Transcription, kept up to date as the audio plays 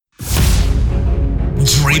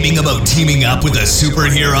Dreaming about teaming up with a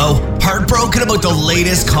superhero? Heartbroken about the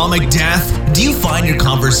latest comic death? Do you find your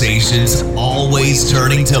conversations always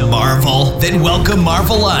turning to Marvel? Then welcome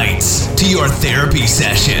Marvelites to your therapy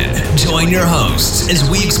session. Join your hosts as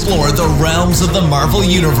we explore the realms of the Marvel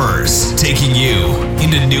Universe, taking you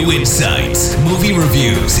into new insights, movie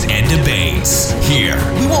reviews, and debates. Here,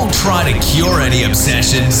 we won't try to cure any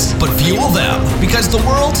obsessions, but fuel them, because the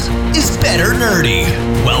world is better nerdy.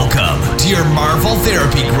 Welcome to your Marvel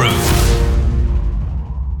Therapy Group.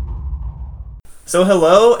 So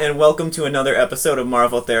hello, and welcome to another episode of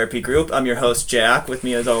Marvel Therapy Group. I'm your host, Jack. With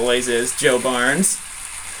me, as always, is Joe Barnes.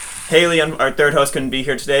 Haley, our third host, couldn't be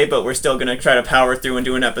here today, but we're still going to try to power through and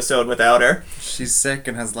do an episode without her. She's sick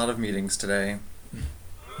and has a lot of meetings today.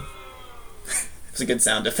 It's a good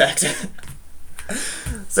sound effect.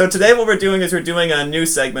 So today what we're doing is we're doing a new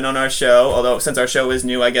segment on our show, although since our show is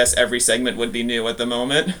new, I guess every segment would be new at the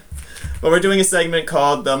moment. But we're doing a segment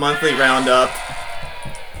called the Monthly Roundup.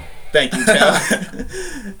 Thank you, Joe.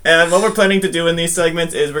 And what we're planning to do in these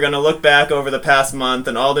segments is we're going to look back over the past month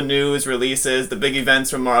and all the news, releases, the big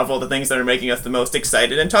events from Marvel, the things that are making us the most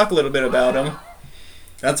excited, and talk a little bit about them.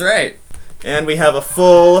 That's right. And we have a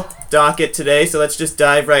full docket today, so let's just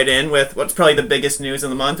dive right in with what's probably the biggest news of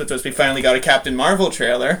the month, which was we finally got a Captain Marvel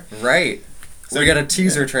trailer. Right. So we got a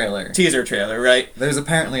teaser trailer. Teaser trailer, right. There's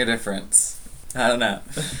apparently a difference. I don't know.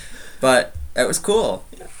 But it was cool.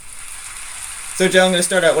 Yeah. So, Joe, I'm going to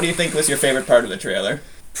start out. What do you think was your favorite part of the trailer?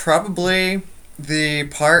 Probably the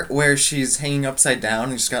part where she's hanging upside down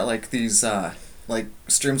and she's got like these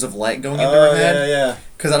streams of light going into her head. Yeah.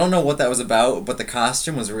 Because I don't know what that was about, but the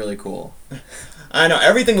costume was really cool. I know,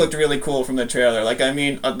 everything looked really cool from the trailer. Like, I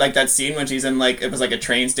mean, like that scene when she's in, like, it was like a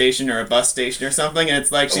train station or a bus station or something, and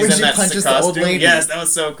it's like she's when in she that punches costume. the old lady. Yes, that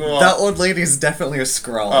was so cool. That old lady is definitely a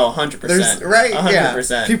Skrull. Oh, 100%. Right?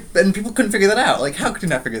 100%. Yeah. And people couldn't figure that out. Like, how could you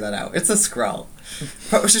not figure that out? It's a Skrull.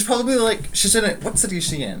 She's probably like, she's in it. What city is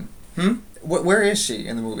she in? Where is she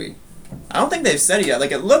in the movie? I don't think they've said it yet.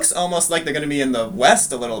 Like, it looks almost like they're going to be in the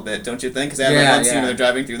West a little bit, don't you think? Because they have one scene where they're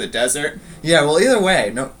driving through the desert. Yeah, well, either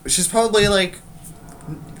way, no, she's probably like,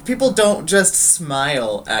 people don't just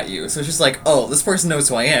smile at you. So it's just like, oh, this person knows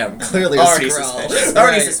who I am. Clearly a Skrull. Suspicious.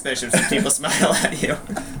 Already suspicious when people smile at you.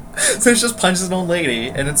 So it's just punches an old lady,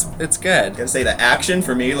 and it's good. I gotta say, the action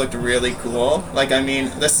for me looked really cool. Like, I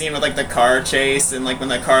mean, the scene with, like, the car chase, and, like, when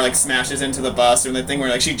the car, like, smashes into the bus, or the thing where,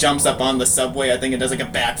 like, she jumps up on the subway, I think it does, like, a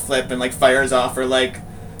backflip, and, like, fires off her, like,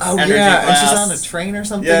 energy blasts. And she's on a train or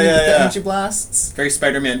something with the energy blasts. Very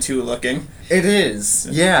Spider-Man 2 looking. It is,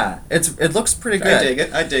 yeah. It looks pretty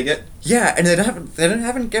good. I dig it. Yeah, and they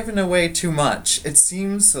haven't given away too much. It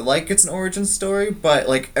seems like it's an origin story, but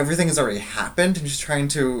like everything has already happened, and just trying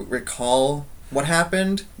to recall what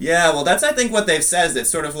happened. Yeah, well, that's I think what they've said. It's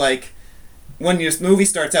sort of like when your movie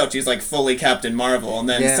starts out, she's like fully Captain Marvel, and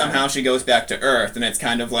then somehow she goes back to Earth, and it's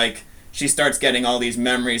kind of like she starts getting all these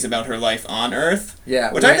memories about her life on Earth.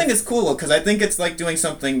 Yeah, which I think is cool, because I think it's like doing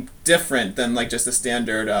something different than like just a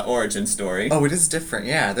standard origin story. Oh, it is different,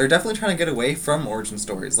 yeah. They're definitely trying to get away from origin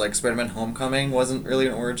stories. Like Spider-Man Homecoming wasn't really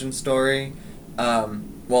an origin story.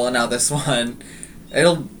 Well, now this one,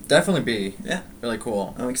 it'll definitely be really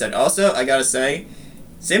cool. I'm excited. Also, I gotta say,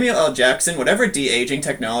 Samuel L. Jackson, whatever de-aging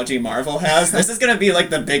technology Marvel has, this is gonna be like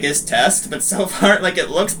the biggest test, but so far, like, it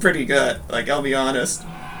looks pretty good. Like, I'll be honest.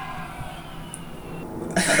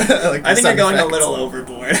 I think they're going a little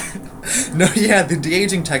overboard. No, yeah, the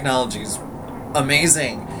de-aging technology is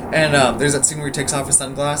amazing. And there's that scene where he takes off his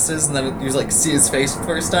sunglasses and then you like see his face for the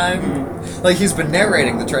first time. Like he's been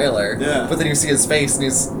narrating the trailer, but then you see his face and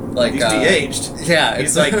he's like he's de-aged. Yeah,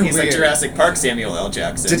 he's like Jurassic Park Samuel L.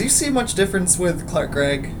 Jackson. Did you see much difference with Clark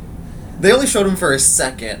Gregg? They only showed him for a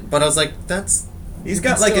second, but I was like, he's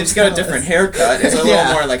got a different haircut. It's a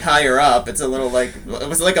little more like higher up. It's a little like,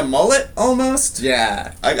 was it like a mullet almost?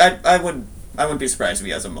 Yeah. I wouldn't be surprised if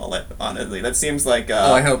he has a mullet, honestly. That seems like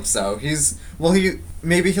oh, I hope so.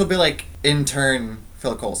 Maybe he'll be like intern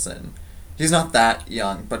Phil Coulson. He's not that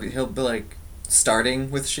young, but he'll be like starting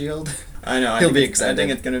with S.H.I.E.L.D. I know. He'll be excited. I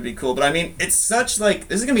think it's going to be cool. But I mean, it's such like,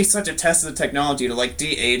 this is going to be such a test of the technology to like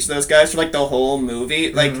de-age those guys for like the whole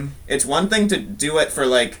movie. Like, it's one thing to do it for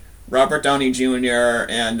like Robert Downey Jr.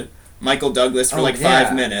 and Michael Douglas for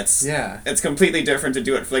 5 minutes. Yeah. It's completely different to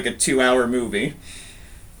do it for like a 2-hour movie.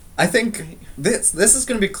 I think this is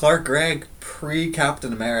going to be Clark Gregg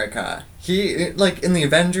pre-Captain America. He, like, in the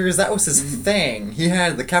Avengers, that was his thing. He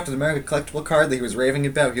had the Captain America collectible card that he was raving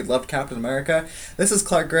about. He loved Captain America. This is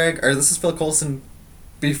Clark Gregg, or this is Phil Coulson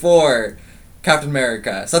before Captain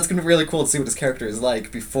America. So that's going to be really cool to see what his character is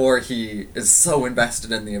like before he is so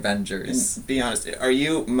invested in the Avengers. And be honest, are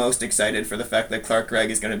you most excited for the fact that Clark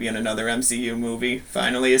Gregg is going to be in another MCU movie?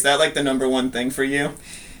 Finally, is that like the number one thing for you?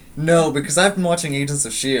 No, because I've been watching Agents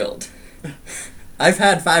of S.H.I.E.L.D. I've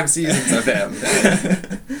had 5 seasons of him.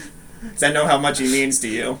 Because I know how much he means to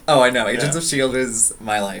you. Oh, I know. Agents of S.H.I.E.L.D. is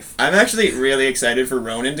my life. I'm actually really excited for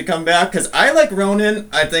Ronan to come back, because I like Ronan,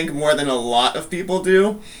 I think, more than a lot of people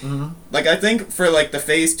do. Mm-hmm. Like, I think for, like, the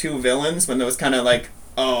Phase 2 villains, when there was kind of like,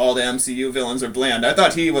 oh, all the MCU villains are bland, I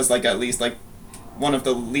thought he was, like, at least, like, one of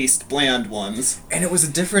the least bland ones. And it was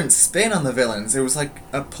a different spin on the villains. It was like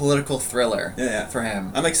a political thriller for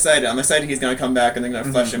him. I'm excited. I'm excited he's going to come back and they're going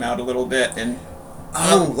to flesh him out a little bit. And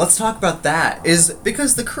let's talk about that. Is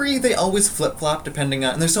because the Kree, they always flip-flop depending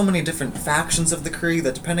on... And there's so many different factions of the Kree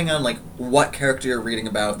that depending on, like, what character you're reading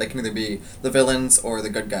about, they can either be the villains or the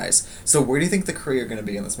good guys. So where do you think the Kree are going to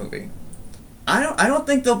be in this movie? I don't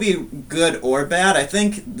think they'll be good or bad. I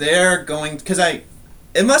think they're going... Because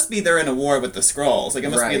it must be they're in a war with the Skrulls. Like, it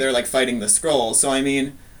must be they're, like, fighting the Skrulls. So, I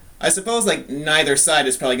mean, I suppose, like, neither side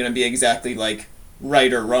is probably going to be exactly, like,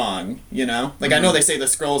 right or wrong, you know? Like, I know they say the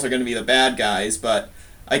Skrulls are going to be the bad guys, but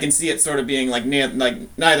I can see it sort of being, like,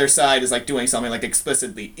 neither side is, like, doing something, like,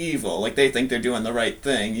 explicitly evil. Like, they think they're doing the right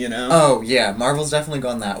thing, you know? Oh, yeah. Marvel's definitely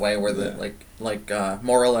gone that way, where the,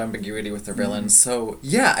 moral ambiguity with their villains. So,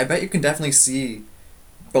 yeah, I bet you can definitely see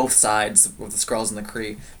both sides with the Skrulls and the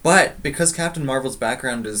Kree. But because Captain Marvel's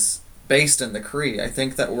background is based in the Kree, I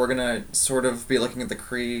think that we're gonna sort of be looking at the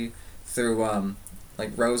Kree through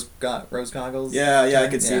rose goggles. Yeah, I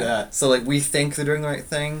could see that. So like we think they're doing the right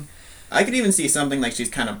thing. I could even see something like she's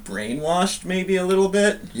kind of brainwashed, maybe a little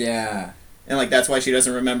bit. Yeah. And like that's why she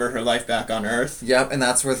doesn't remember her life back on Earth. Yep, and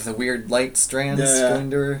that's where the weird light strands going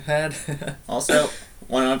to her head. Also,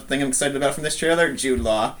 one other thing I'm excited about from this trailer, Jude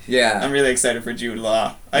Law. Yeah. I'm really excited for Jude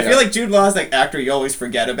Law. I feel like Jude Law is like actor you always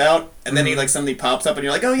forget about, and then he like suddenly pops up and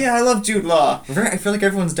you're like, oh yeah, I love Jude Law. Right, I feel like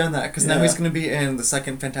everyone's done that, because now he's going to be in the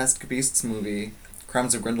second Fantastic Beasts movie,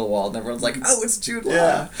 Crimes of Grindelwald, and everyone's like, oh, it's Jude Law.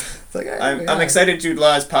 Yeah. It's like, I'm excited Jude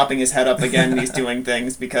Law is popping his head up again and he's doing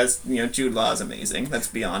things, because, you know, Jude Law is amazing, let's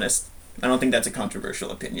be honest. I don't think that's a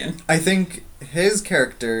controversial opinion. I think his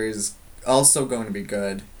character is also going to be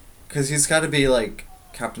good, because he's got to be like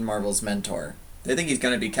Captain Marvel's mentor. They think he's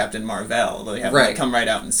going to be Captain Marvel, although they haven't like, come right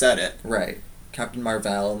out and said it. Right. Captain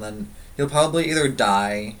Marvel, and then he'll probably either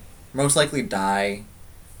die, most likely die,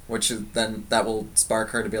 which is then that will spark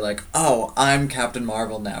her to be like, oh, I'm Captain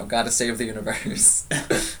Marvel now, gotta save the universe.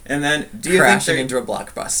 And then, do you crashing into a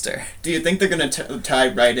blockbuster. Do you think they're going to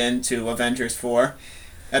tie right into Avengers 4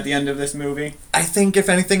 at the end of this movie? I think, if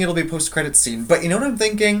anything, it'll be a post-credits scene. But you know what I'm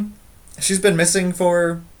thinking? She's been missing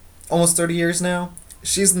for almost 30 years now.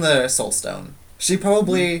 She's in the Soul Stone. She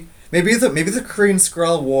probably... Maybe the Korean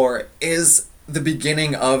Skrull War is the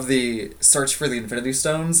beginning of the search for the Infinity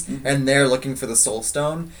Stones, and they're looking for the Soul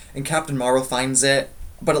Stone, and Captain Marvel finds it,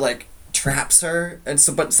 but it, like, traps her,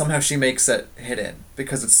 but somehow she makes it hidden,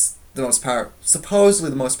 because it's supposedly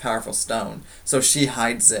the most powerful stone. So she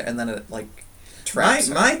hides it, and then it, like... My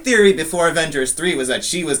theory before Avengers 3 was that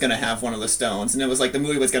she was going to have one of the stones, and it was like the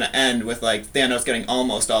movie was going to end with like Thanos getting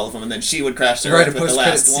almost all of them, and then she would crash the Earth with the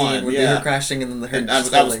last one. Would be her crashing, and then her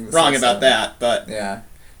I was wrong about that, but yeah.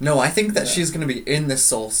 No, I think that she's going to be in the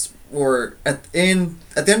Soul, or at the end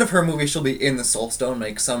of her movie, she'll be in the Soul Stone,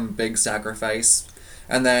 make some big sacrifice,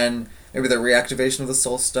 and then maybe the reactivation of the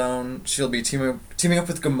Soul Stone, she'll be teaming up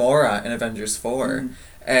with Gamora in Avengers 4,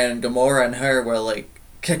 and Gamora and her will like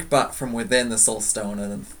kick butt from within the Soul Stone,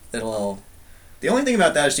 and it'll all... The only thing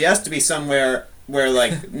about that is she has to be somewhere where,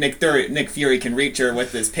 like, Nick Fury can reach her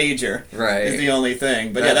with his pager. Right. Is the only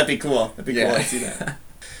thing. But yeah, that'd be cool. That'd be cool. I'd see that.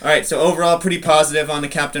 Alright, so overall, pretty positive on the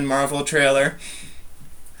Captain Marvel trailer.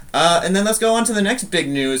 And then let's go on to the next big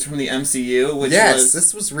news from the MCU, which was...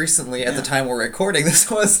 this was recently, at the time we're recording,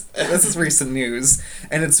 this is recent news,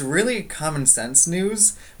 and it's really common sense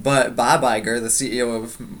news, but Bob Iger, the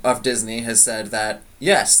CEO of Disney, has said that,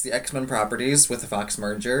 yes, the X-Men properties with the Fox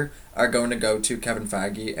merger are going to go to Kevin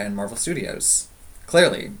Feige and Marvel Studios.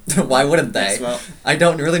 Clearly. Why wouldn't they? Yes, well, I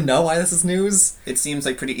don't really know why this is news. It seems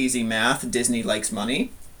like pretty easy math. Disney likes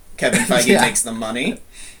money. Kevin Feige makes the money.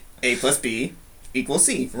 A plus B equals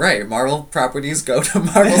C. Right, Marvel properties go to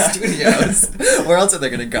Marvel Studios. Where else are they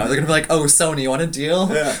going to go? They're going to be like, oh, Sony, you want a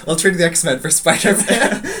deal? Yeah. I'll trade the X-Men for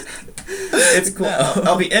Spider-Man. It's cool.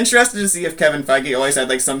 I'll be interested to see if Kevin Feige always had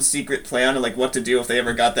like some secret plan of like what to do if they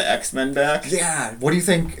ever got the X-Men back. Yeah, what do you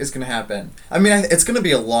think is going to happen? I mean, it's going to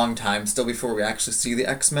be a long time still before we actually see the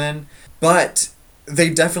X-Men, but they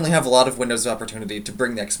definitely have a lot of windows of opportunity to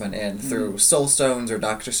bring the X-Men in through Soul Stones or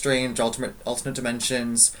Doctor Strange, alternate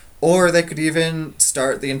dimensions, or they could even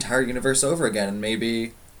start the entire universe over again, and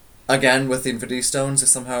maybe, again, with the Infinity Stones, they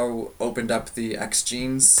somehow opened up the X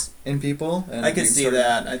genes in people. And I could see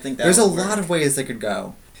that. I think that there's a lot of ways they could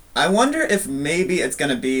go. I wonder if maybe it's going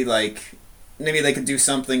to be like, maybe they could do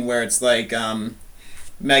something where it's like,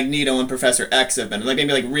 Magneto and Professor X have been, like,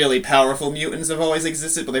 maybe, like, really powerful mutants have always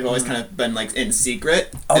existed, but they've always kind of been, like, in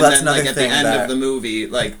secret. Oh, and that's then, another like, at thing the end of the movie,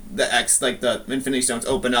 like, the Infinity Stones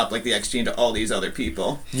open up, like, the X gene to all these other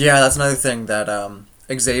people. Yeah, that's another thing that,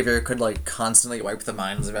 Xavier could, like, constantly wipe the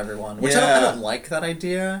minds of everyone, which I don't like that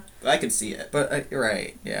idea. I could see it. But, you're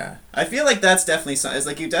right, yeah. I feel like that's definitely something, it's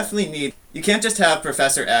like, you definitely need, you can't just have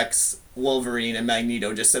Professor X, Wolverine, and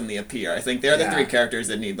Magneto just suddenly appear. I think they're the three characters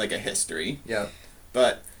that need, like, a history. Yep.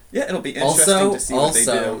 But... yeah, it'll be interesting to see what they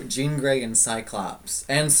do. Also, Jean Grey and Cyclops.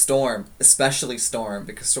 And Storm. Especially Storm,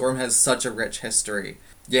 because Storm has such a rich history.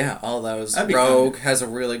 Yeah, all those. Rogue has a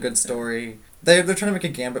really good story. They're trying to make a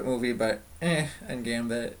Gambit movie, but and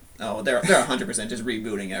Gambit. Oh, they're 100% just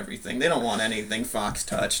rebooting everything. They don't want anything Fox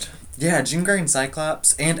touched. Yeah, Jean Grey and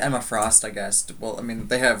Cyclops, and Emma Frost, I guess. Well, I mean,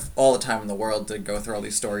 they have all the time in the world to go through all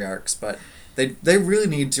these story arcs, but they really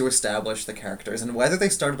need to establish the characters, and whether they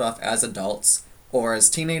started off as adults or as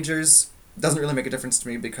teenagers doesn't really make a difference to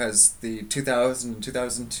me, because the 2000 and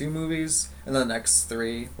 2002 movies and the next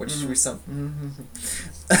three, which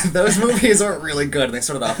those movies aren't really good. They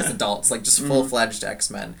started off as adults, like just full-fledged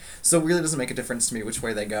X-Men. So it really doesn't make a difference to me which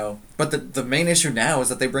way they go. But the main issue now is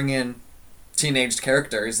that they bring in teenaged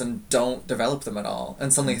characters and don't develop them at all,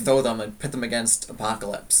 and suddenly throw them and pit them against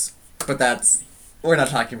Apocalypse. But we're not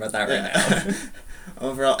talking about that right now.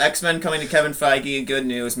 Overall, X-Men coming to Kevin Feige, good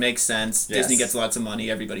news, makes sense. Yes. Disney gets lots of money,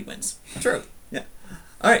 everybody wins. True. Yeah.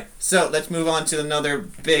 Alright, so let's move on to another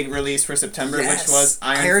big release for September, which was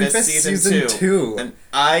Iron Fist Season 2. And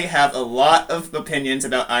I have a lot of opinions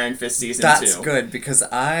about Iron Fist Season 2. That's good, because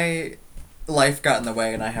life got in the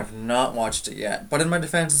way and I have not watched it yet. But in my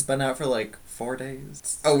defense, it's been out for like 4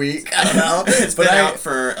 days. A week? I don't know. It's been out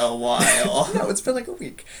for a while. No, it's been like a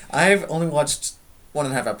week. I've only watched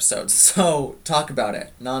 1.5 episodes, so talk about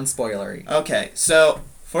it. Non-spoilery. Okay, so,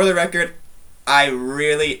 for the record, I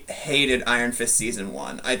really hated Iron Fist Season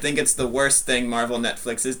 1. I think it's the worst thing Marvel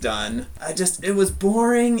Netflix has done. It was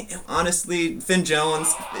boring. Honestly, Finn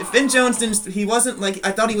Jones he wasn't like,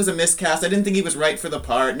 I thought he was a miscast. I didn't think he was right for the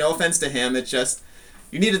part. No offense to him, it's just,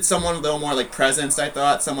 you needed someone with a little more, like, presence, I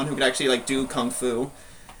thought. Someone who could actually, like, do kung fu.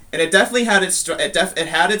 And it definitely had it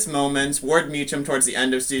had its moments. Ward Meacham towards the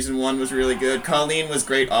end of Season 1 was really good. Colleen was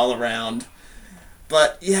great all around.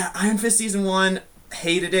 But, yeah, Iron Fist Season 1,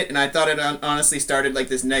 hated it, and I thought it honestly started, like,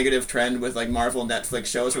 this negative trend with, like, Marvel Netflix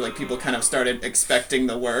shows where, like, people kind of started expecting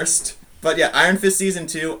the worst. But, yeah, Iron Fist Season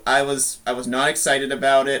 2, I was not excited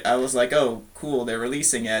about it. I was like, oh, cool, they're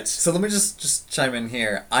releasing it. So let me just chime in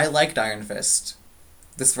here. I liked Iron Fist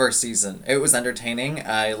this first season. It was entertaining.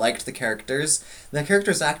 I liked the characters. The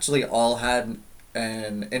characters actually all had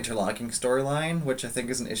an interlocking storyline, which I think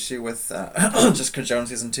is an issue with Jessica Jones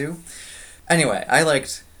Season 2. Anyway, I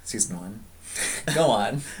liked Season 1. Go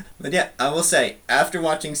on. But yeah, I will say, after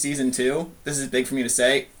watching Season 2, this is big for me to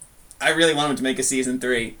say, I really want them to make a Season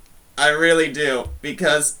 3. I really do,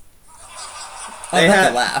 because I'm not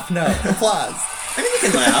gonna laugh. No, applause. I mean, you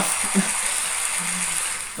can laugh.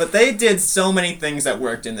 But they did so many things that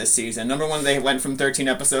worked in this season. Number one, they went from 13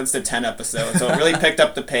 episodes to 10 episodes, so it really picked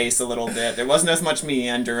up the pace a little bit. There wasn't as much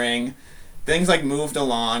meandering. Things, like, moved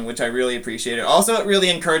along, which I really appreciated. Also, it really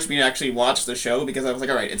encouraged me to actually watch the show, because I was like,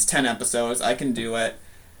 alright, it's 10 episodes, I can do it.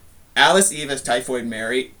 Alice Eve as Typhoid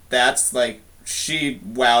Mary, that's, like, she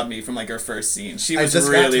wowed me from, like, her first scene. She was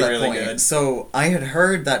really, really good. So, I had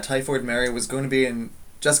heard that Typhoid Mary was going to be in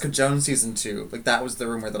Jessica Jones Season 2. Like, that was the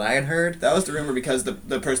rumor that I had heard. That was the rumor because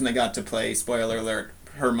the person they got to play, spoiler alert,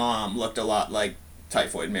 her mom looked a lot like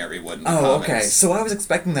Typhoid Mary would in the comics. Okay. So I was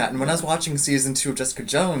expecting that, and when I was watching Season 2 of Jessica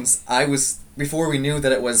Jones, before we knew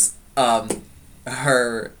that it was,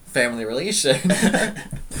 her family relation,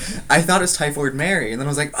 I thought it was Typhoid Mary, and then I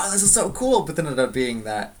was like, oh, this is so cool, but then it ended up being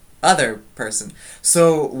that other person.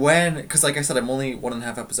 So because like I said, I'm only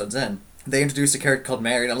 1.5 episodes in, they introduced a character called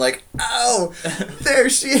Mary, and I'm like, oh, there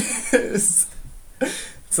she is.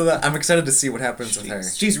 So I'm excited to see what happens with her.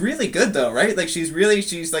 She's really good though, right? Like she's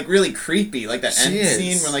really creepy. Like that end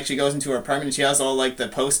scene where like she goes into her apartment and she has all like the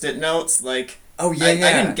Post-it notes. Like Oh, yeah, I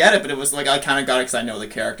yeah. didn't get it, but it was like, I kind of got it because I know the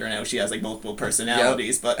character, and I know she has, like, multiple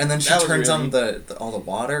personalities, but... And then she that was turns really... on all the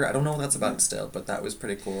water. I don't know what that's about still, but that was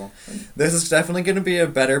pretty cool. This is definitely going to be a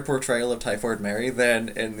better portrayal of Typhoid Mary than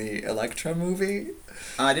in the Elektra movie.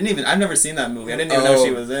 I've never seen that movie. I didn't even know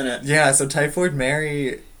she was in it. Yeah, so Typhoid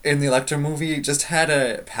Mary in the Elektra movie just had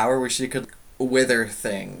a power where she could wither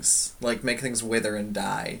things. Like, make things wither and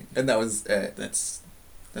die. And that was it. That's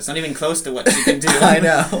not even close to what she can do. I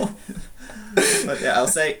know. But yeah, I'll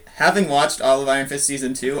say, having watched all of Iron Fist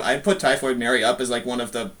Season 2, I'd put Typhoid Mary up as, like, one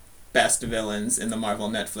of the best villains in the Marvel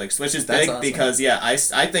Netflix, which is big awesome. Because, yeah, I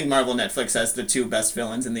think Marvel Netflix has the 2 best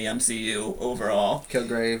villains in the MCU overall.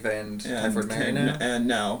 Kilgrave and Typhoid Mary now? And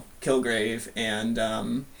no, Kilgrave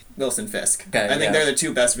and Wilson Fisk. Okay, I think they're the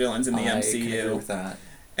 2 best villains in the MCU. I can agree with that.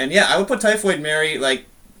 And yeah, I would put Typhoid Mary, like,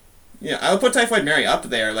 I would put Typhoid Mary up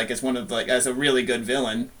there, like, as one of, like, as a really good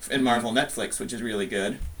villain in Marvel Netflix, which is really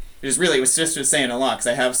good. It was just saying a lot,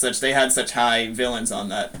 because they had such high villains on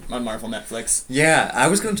Marvel Netflix. Yeah, I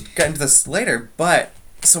was going to get into this later, but,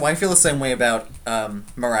 so I feel the same way about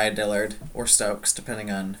Mariah Dillard, or Stokes, depending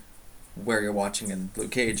on where you're watching in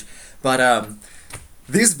Luke Cage. But,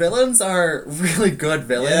 these villains are really good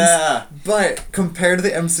villains. Yeah. But compared to the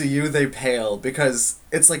MCU, they pale because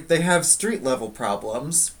it's like they have street level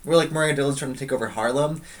problems. Where like Mariah Dillard's trying to take over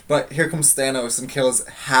Harlem, but here comes Thanos and kills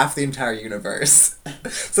half the entire universe.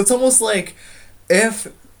 So it's almost like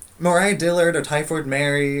if Mariah Dillard or Typhoid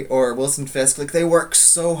Mary or Wilson Fisk, like they work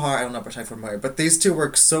so hard. I don't know about Typhoid Mary, but these 2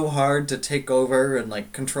 work so hard to take over and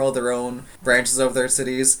like control their own branches of their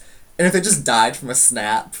cities. And if they just died from a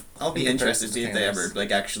snap... I'll be interested to see if they ever, like,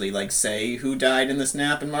 actually, like, say who died in the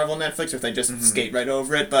snap in Marvel Netflix, or if they just skate right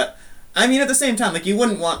over it, but... I mean, at the same time, like, you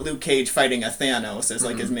wouldn't want Luke Cage fighting a Thanos as,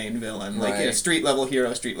 like, his main villain. Like, a street-level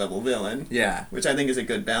hero, street-level villain. Yeah. Which I think is a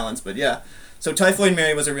good balance, but yeah. So Typhoid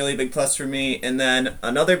Mary was a really big plus for me, and then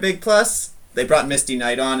another big plus... They brought Misty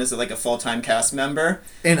Knight on as, like, a full-time cast member.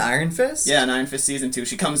 In Iron Fist? Yeah, in Iron Fist Season 2.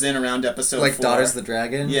 She comes in around episode 4. Like Daughters of the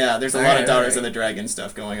Dragon? Yeah, there's a lot of Daughters of the Dragon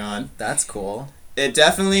stuff going on. That's cool. It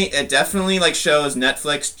definitely, like, shows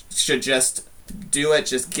Netflix should just do it.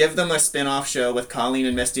 Just give them a spin-off show with Colleen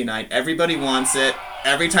and Misty Knight. Everybody wants it.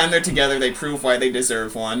 Every time they're together, they prove why they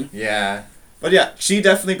deserve one. Yeah. But yeah, she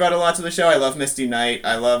definitely brought a lot to the show. I love Misty Knight.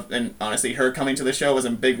 And honestly, her coming to the show was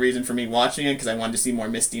a big reason for me watching it, because I wanted to see more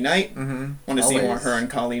Misty Knight. Mm-hmm. Wanted to see more her and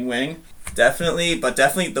Colleen Wing. Definitely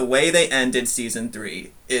the way they ended Season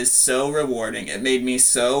 3 is so rewarding. It made me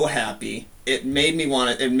so happy. It made me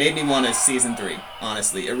want a Season 3,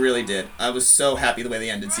 honestly. It really did. I was so happy the way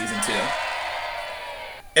they ended Season 2.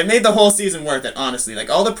 It made the whole season worth it, honestly. Like,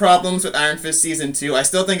 all the problems with Iron Fist Season 2, I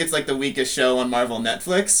still think it's, like, the weakest show on Marvel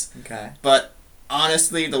Netflix. Okay. But,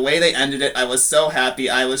 honestly, the way they ended it, I was so happy.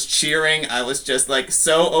 I was cheering. I was just, like,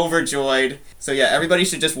 so overjoyed. So, yeah, everybody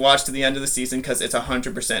should just watch to the end of the season, because it's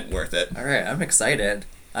 100% worth it. Alright, I'm excited.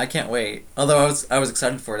 I can't wait. Although I was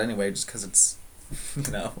excited for it anyway, just because it's,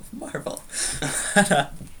 Marvel.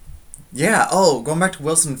 Yeah, going back to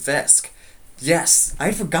Wilson Fisk. Yes,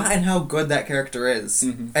 I'd forgotten how good that character is.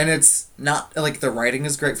 Mm-hmm. And it's not, like, the writing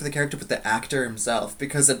is great for the character, but the actor himself,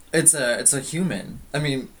 because it's a human. I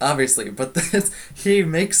mean, obviously, but he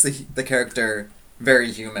makes the character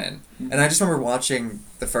very human. Mm-hmm. And I just remember watching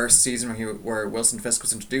the first season where Wilson Fisk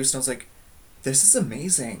was introduced, and I was like, this is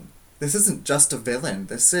amazing. This isn't just a villain.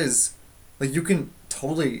 This is, like, you can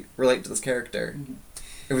totally relate to this character. Mm-hmm.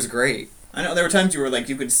 It was great. I know there were times you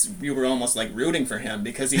were almost like rooting for him,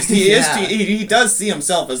 because he does see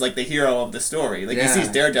himself as like the hero of the story. Like he sees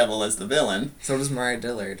Daredevil as the villain. So does Mariah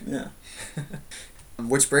Dillard. Yeah.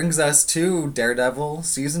 Which brings us to Daredevil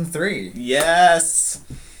Season 3. Yes.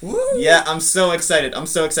 Woo! Yeah, I'm so excited. I'm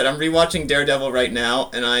rewatching Daredevil right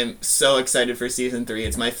now, and I'm so excited for Season 3.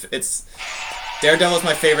 Daredevil's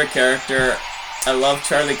my favorite character. I love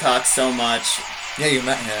Charlie Cox so much. Yeah, you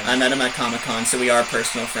met him. I met him at Comic-Con, so we are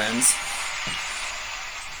personal friends.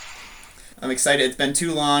 I'm excited. It's been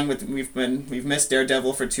too long. We've missed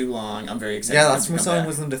Daredevil for too long. I'm very excited. Yeah, last time we saw him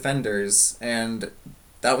was in Defenders, and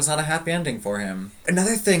that was not a happy ending for him.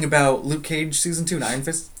 Another thing about Luke Cage Season 2 and Iron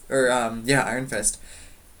Fist, Iron Fist,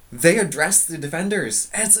 they address the Defenders.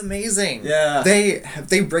 It's amazing. Yeah.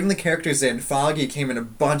 They bring the characters in. Foggy came in a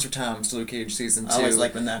bunch of times to Luke Cage Season 2. I always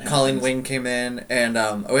like when that happens. Colleen Wing came in, and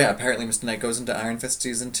apparently Mr. Knight goes into Iron Fist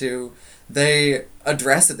Season 2. They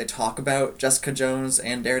address it. They talk about Jessica Jones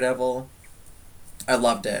and Daredevil. I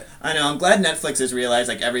loved it. I know. I'm glad Netflix has realized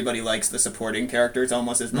like everybody likes the supporting characters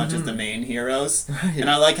almost as much as the main heroes. Right. And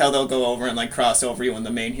I like how they'll go over and like cross over you when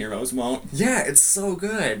the main heroes won't. Yeah, it's so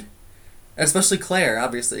good. Especially Claire,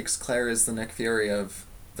 obviously, because Claire is the Nick Fury of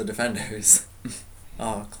the Defenders.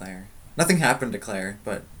 Oh, Claire. Nothing happened to Claire,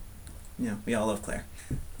 but... Yeah, we all love Claire.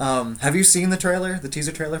 Have you seen the trailer? The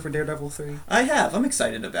teaser trailer for Daredevil 3? I have. I'm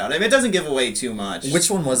excited about it. I mean, it doesn't give away too much.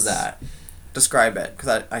 Which one was that? Describe it,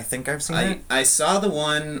 because I think I've seen it. I saw the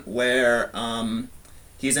one where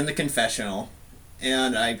he's in the confessional,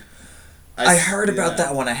 and I heard about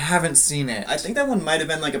that one. I haven't seen it. I think that one might have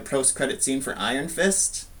been like a post-credit scene for Iron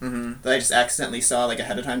Fist that I just accidentally saw like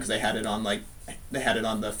ahead of time because they had it on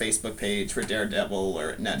the Facebook page for Daredevil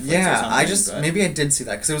or Netflix. Yeah, or something, maybe I did see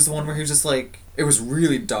that because it was the one where he was just like, it was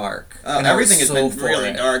really dark. And everything has been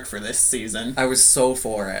really dark for this season. I was so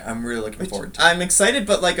for it. I'm really looking forward to it. I'm excited,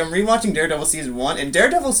 but like I'm rewatching Daredevil season 1, and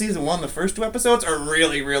Daredevil season 1, the first 2 episodes are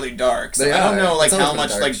really, really dark. So I don't know like how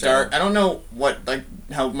much like dark. I don't know what like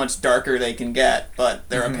how much darker they can get, but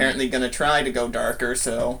they're apparently gonna try to go darker.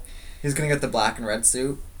 So he's gonna get the black and red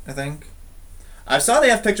suit, I think. I saw they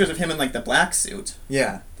have pictures of him in like the black suit.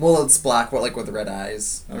 Yeah. Well, it's black, but like with the red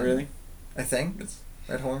eyes. Oh, really? I think it's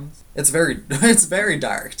red horns. It's very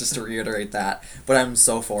dark. Just to reiterate that, but I'm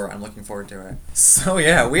so for it. I'm looking forward to it. So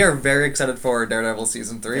yeah, we are very excited for Daredevil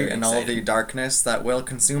season 3 and all the darkness that will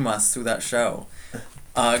consume us through that show.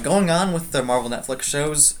 Going on with the Marvel Netflix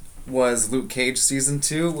shows was Luke Cage season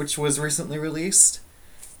 2, which was recently released.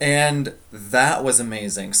 And that was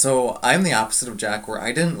amazing. So I'm the opposite of Jack, where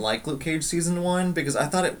I didn't like Luke Cage season 1 because I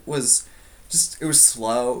thought it was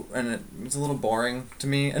slow and it was a little boring to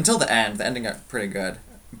me until the end. The ending got pretty good.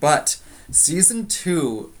 But season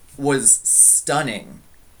 2 was stunning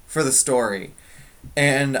for the story.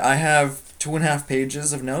 And I have 2.5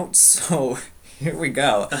 pages of notes, so here we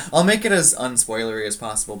go. I'll make it as unspoilery as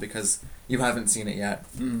possible because you haven't seen it yet.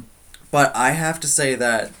 But I have to say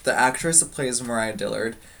that the actress that plays Mariah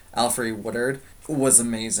Dillard, Alfre Woodard, was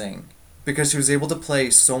amazing. Because she was able to play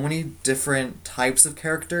so many different types of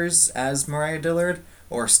characters as Mariah Dillard,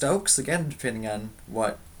 or Stokes, again, depending on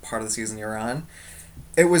what part of the season you're on.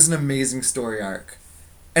 It was an amazing story arc.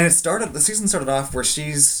 And the season started off where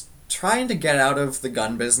she's trying to get out of the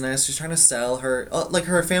gun business. She's trying to sell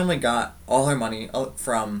her family got all her money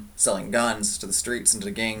from selling guns to the streets and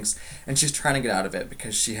to gangs, and she's trying to get out of it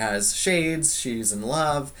because she has shades, she's in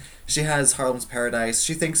love, she has Harlem's Paradise,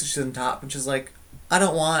 she thinks she's on top, and she's like, I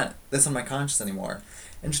don't want this on my conscience anymore.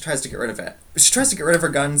 And she tries to get rid of it. She tries to get rid of her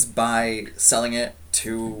guns by selling it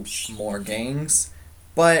to more gangs,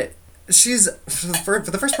 but for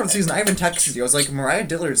the first part of the season, I even texted you. I was like, Mariah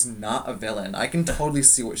Dillard's not a villain. I can totally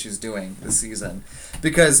see what she's doing this season.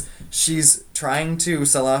 Because she's trying to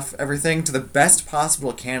sell off everything to the best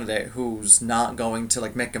possible candidate who's not going to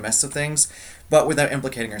like make a mess of things, but without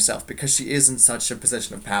implicating herself, because she is in such a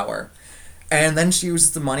position of power. And then she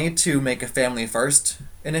uses the money to make a Family First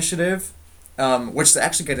initiative, which they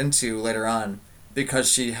actually get into later on,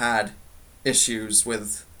 because she had issues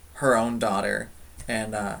with her own daughter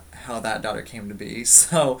and how that daughter came to be.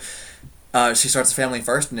 So she starts a Family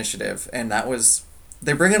First initiative, and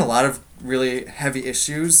they bring in a lot of really heavy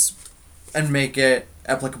issues and make it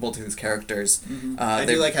applicable to these characters. I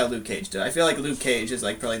do like how Luke Cage did. I feel like Luke Cage is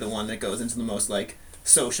like probably the one that goes into the most like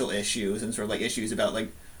social issues and sort of like issues about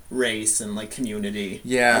like race and like community.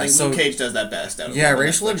 Yeah, I think Luke Cage does that best out of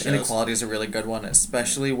racial inequality is a really good one,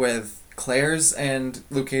 especially with Claire's and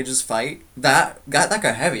Luke Cage's fight. That got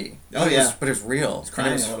heavy. Oh, yeah. But it was real. It's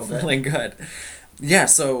crying a little bit. Really good. Yeah,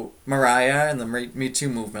 so Mariah and the Me Too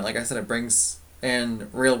movement, like I said, it brings in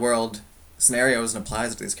real world scenarios and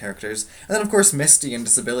applies to these characters. And then of course Misty and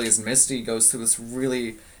disabilities, and Misty goes through this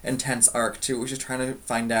really intense arc too, where she's trying to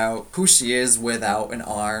find out who she is without an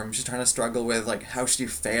arm. She's trying to struggle with like how she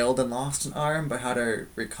failed and lost an arm, but how to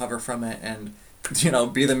recover from it and, you know,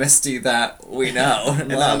 be the Misty that we know. And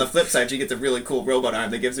then on the flip side, she gets a really cool robot arm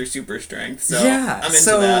that gives her super strength. So yeah, I'm into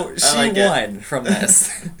that. She won from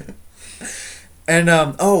this. And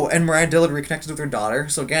and Mariah Dillard reconnected with her daughter.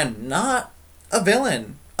 So again, not a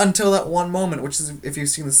villain until that one moment, which is, if you've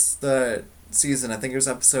seen the season, I think it was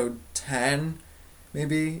episode 10,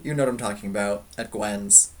 maybe, you know what I'm talking about, at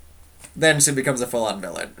Gwen's. Then she becomes a full-on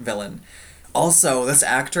villain. Also, this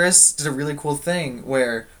actress did a really cool thing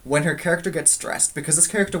where when her character gets stressed, because this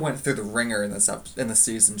character went through the ringer in this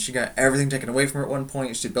season, she got everything taken away from her at one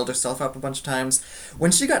point, she built herself up a bunch of times.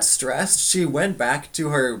 When she got stressed, she went back to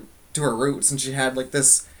her roots, and she had like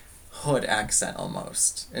this hood accent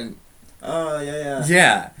almost. And oh, yeah.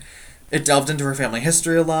 Yeah. It delved into her family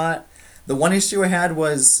history a lot. The one issue I had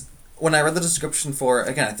was when I read the description for,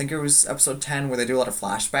 again, I think it was episode 10, where they do a lot of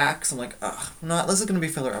flashbacks. I'm like, this is going to be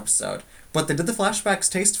a filler episode. But they did the flashbacks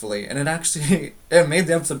tastefully, and it made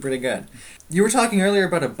the episode pretty good. You were talking earlier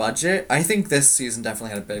about a budget. I think this season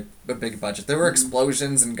definitely had a big budget. There were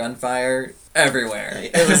explosions and gunfire everywhere.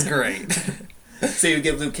 It was great. So you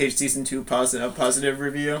give Luke Cage season 2 positive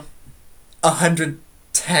review? 110%.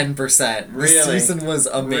 This Really? season was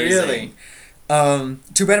amazing. Really?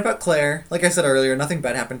 Too bad about Claire. Like I said earlier, nothing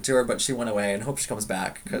bad happened to her, but she went away, and hope she comes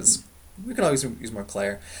back because we could always use more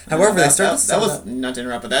Claire. However, they started. That was not to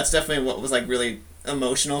interrupt, but that's definitely what was like really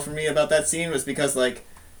emotional for me about that scene was because like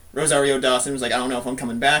Rosario Dawson was like, I don't know if I'm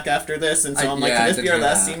coming back after this, and so I'm like, can this be our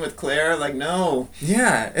last scene with Claire? Like, no.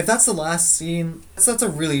 Yeah, if that's the last scene, that's a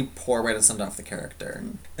really poor way to send off the character.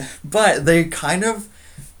 But they kind of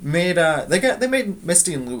made they made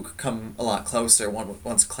Misty and Luke come a lot closer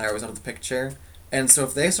once Claire was out of the picture, and so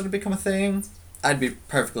if they sort of become a thing, I'd be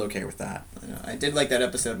perfectly okay with that. I did like that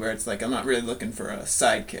episode where it's like, I'm not really looking for a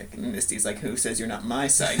sidekick, and Misty's like, who says you're not my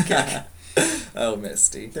sidekick? Oh,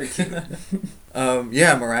 Misty. They're cute.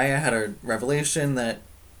 Yeah, Mariah had a revelation that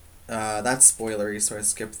that's spoilery, so I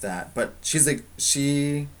skipped that. But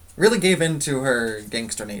she really gave in to her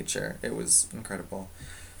gangster nature. It was incredible.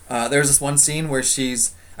 There's this one scene where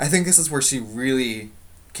I think this is where she really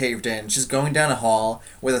caved in. She's going down a hall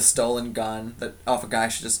with a stolen gun off a guy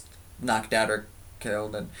she just knocked out or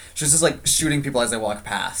killed, and she's just like shooting people as they walk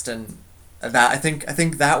past, and that I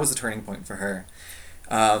think that was a turning point for her.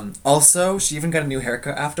 Also, she even got a new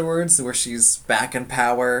haircut afterwards, where she's back in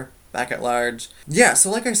power, back at large. Yeah,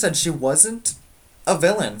 so like I said, she wasn't a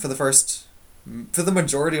villain for the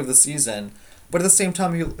majority of the season, but at the same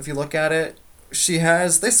time, if you look at it,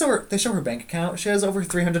 they show her bank account. She has over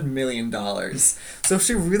 $300 million. So if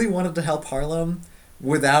she really wanted to help Harlem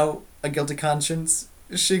without a guilty conscience,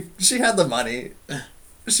 she had the money.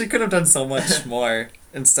 She could have done so much more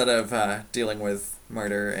instead of dealing with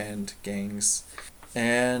murder and gangs.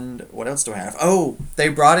 And what else do I have? Oh, they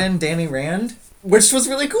brought in Danny Rand, which was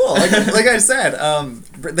really cool. Like I said,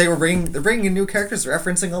 they're bringing in new characters,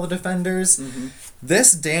 referencing all the Defenders. Mm-hmm.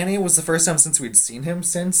 This Danny was the first time since we'd seen him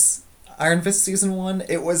since Iron Fist season 1.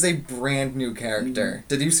 It was a brand new character. Mm-hmm.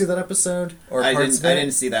 Did you see that episode or parts of it? I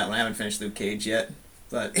didn't see that one. I haven't finished Luke Cage yet.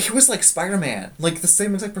 But he was like Spider-Man, like the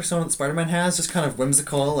same exact persona that Spider-Man has, just kind of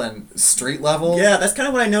whimsical and street level. Yeah, that's kind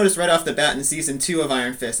of what I noticed right off the bat in season 2 of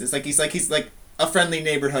Iron Fist. It's like he's like a friendly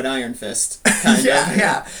neighborhood Iron Fist. Kind yeah, of.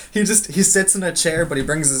 Yeah. He sits in a chair, but he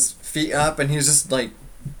brings his feet up, and he's just like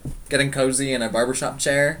getting cozy in a barbershop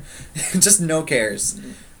chair. Just no cares.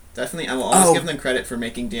 Definitely, I will always give them credit for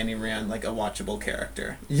making Danny Rand like a watchable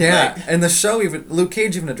character. Yeah, and the show Luke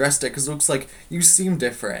Cage even addressed it because Luke's like, you seem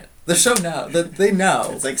different. The show they know.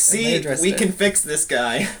 It's like, see, we can fix this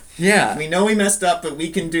guy. Yeah. We know we messed up, but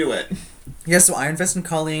we can do it. Yeah, so Iron Fist and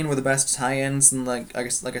Colleen were the best tie-ins, and like I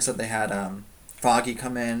said, they had Foggy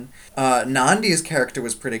come in. Nandi's character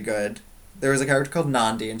was pretty good. There was a character called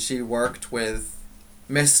Nandi, and she worked with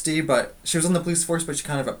Misty, but she was on the police force, but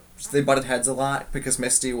they butted heads a lot because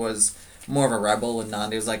Misty was more of a rebel, and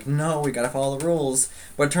Nandi was like, no, we gotta follow the rules.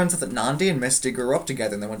 But it turns out that Nandi and Misty grew up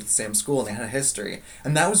together, and they went to the same school, and they had a history.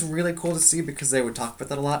 And that was really cool to see because they would talk about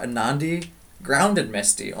that a lot, and Nandi grounded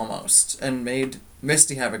Misty almost, and made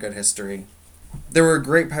Misty have a good history. There were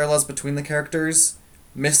great parallels between the characters.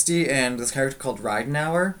 Misty and this character called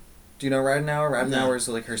Ridenhour. Do you know Ridenhour? Ridenhour is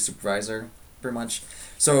like her supervisor, pretty much.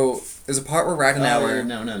 So there's a part where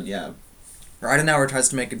Ridenhour... yeah. Ridenhour tries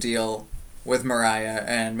to make a deal with Mariah,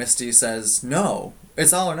 and Misty says, no,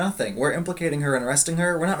 it's all or nothing. We're implicating her and arresting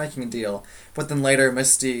her. We're not making a deal. But then later,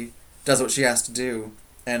 Misty does what she has to do.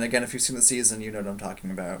 And again, if you've seen the season, you know what I'm talking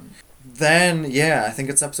about. Then, yeah, I think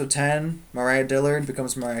it's episode 10. Mariah Dillard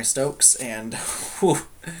becomes Mariah Stokes, and whew,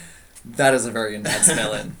 that is a very intense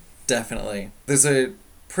villain. Definitely. There's a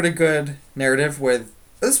pretty good narrative with...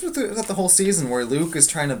 This was throughout the whole season where Luke is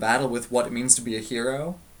trying to battle with what it means to be a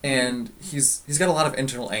hero. And he's got a lot of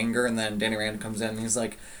internal anger, and then Danny Rand comes in and he's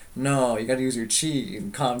like, no, you gotta use your chi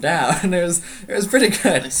and calm down. And it was pretty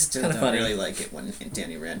good. I still don't really like it when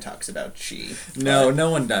Danny Rand talks about chi. No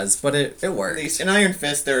one does, but it works. At least in Iron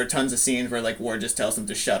Fist, there are tons of scenes where like Ward just tells him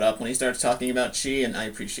to shut up when he starts talking about chi, and I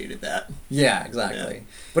appreciated that. Yeah, exactly. Yeah.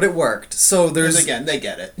 But it worked. So there's... Because again, they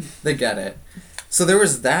get it. They get it. So there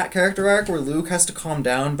was that character arc where Luke has to calm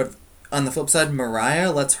down, but on the flip side,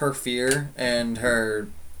 Mariah lets her fear and her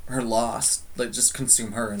loss like just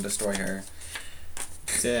consume her and destroy her.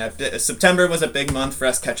 So yeah, September was a big month for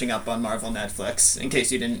us catching up on Marvel Netflix, in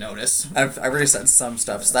case you didn't notice. I've already said some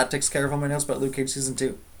stuff, so that takes care of all my notes about Luke Cage season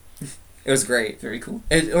 2. It was great. Very cool.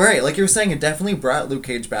 Alright, like you were saying, it definitely brought Luke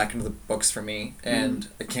Cage back into the books for me, and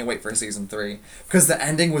I can't wait for season 3. Because the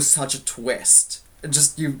ending was such a twist.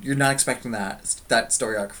 Just, you're not expecting that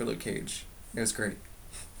story arc for Luke Cage. It was great.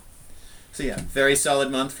 So yeah, very solid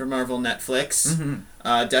month for Marvel Netflix.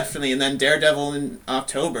 Mm-hmm. Definitely, and then Daredevil in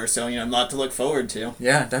October, so a lot to look forward to.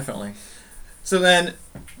 Yeah, definitely. So then,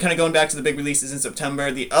 kind of going back to the big releases in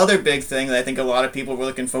September, the other big thing that I think a lot of people were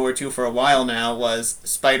looking forward to for a while now was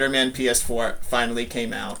Spider-Man PS4 finally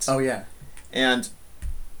came out. Oh, yeah. And,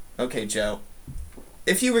 okay, Joe,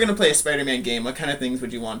 if you were going to play a Spider-Man game, what kind of things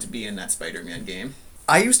would you want to be in that Spider-Man game?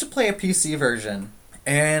 I used to play a PC version,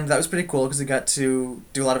 and that was pretty cool because you got to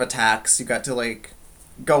do a lot of attacks. You got to, like,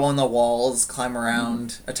 go on the walls, climb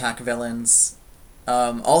around, attack villains.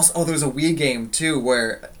 Also, there was a Wii game too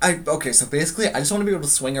where so basically I just want to be able to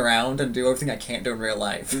swing around and do everything I can't do in real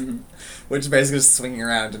life, which is basically just swinging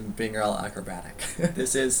around and being all acrobatic.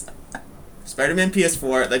 This is Spider-Man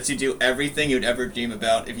PS4 lets you do everything you'd ever dream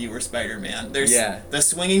about if you were Spider-Man. The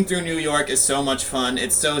swinging through New York is so much fun.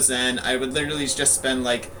 It's so zen. I would literally just spend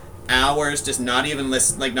like hours just not even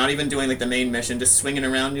doing like the main mission, just swinging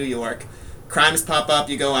around New York. Crimes pop up,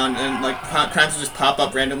 you go on, and like crimes will just pop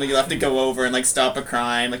up randomly. You'll have to go over and like stop a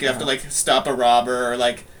crime. Like you have to like stop a robber, or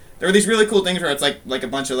like there are these really cool things where it's like a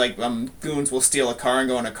bunch of like goons will steal a car and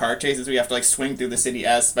go on a car chase. So you have to like swing through the city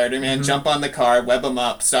as Spider-Man, jump on the car, web them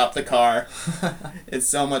up, stop the car. It's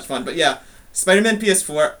so much fun. But yeah, Spider-Man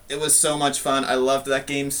PS4, it was so much fun. I loved that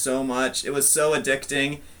game so much. It was so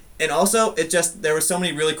addicting. And also, there were so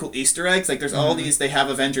many really cool Easter eggs. Like, there's all these, they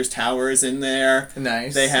have Avengers Towers in there.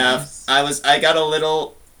 Nice. They have, I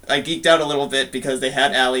geeked out a little bit because they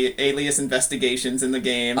had Alias Investigations in the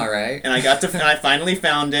game. All right. And I finally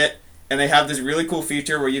found it. And they have this really cool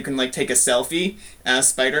feature where you can, like, take a selfie as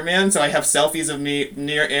Spider-Man. So I have selfies of me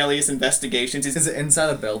near Alias Investigations. Is it inside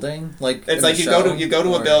a building? Like, it's like you go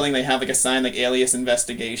to a building, they have, like, a sign, like, Alias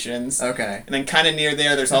Investigations. Okay. And then kind of near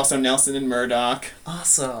there's also Nelson and Murdoch.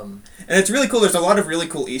 Awesome. And it's really cool. There's a lot of really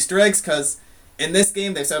cool Easter eggs, because in this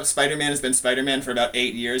game, they've said Spider-Man has been Spider-Man for about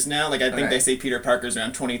 8 years now. Like, I think they say Peter Parker's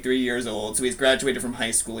around 23 years old. So he's graduated from high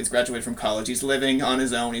school. He's graduated from college. He's living on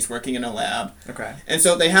his own. He's working in a lab. Okay. And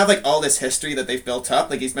so they have, like, all this history that they've built up.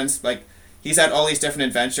 Like, he's had all these different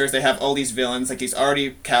adventures. They have all these villains. Like, he's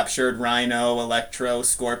already captured Rhino, Electro,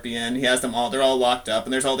 Scorpion. He has them all. They're all locked up.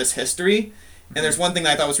 And there's all this history. And there's one thing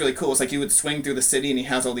that I thought was really cool. It's like you would swing through the city and he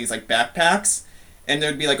has all these, like, backpacks. And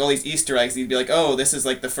there'd be, like, all these Easter eggs. He'd be like, oh, this is,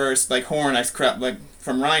 like, the first, like, horn I scrapped, like,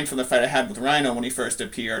 from the fight I had with Rhino when he first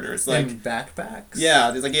appeared. Or it's, like... And backpacks?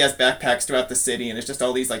 Yeah, there's, like, he has backpacks throughout the city, and it's just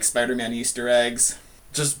all these, like, Spider-Man Easter eggs.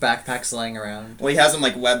 Just backpacks laying around? Well, he has them,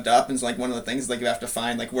 like, webbed up, and so, like, one of the things is, like, you have to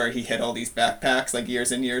find, like, where he hid all these backpacks, like,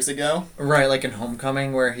 years and years ago. Right, like in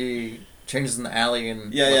Homecoming, where he changes in the alley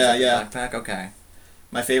and... Yeah. Backpack? Okay.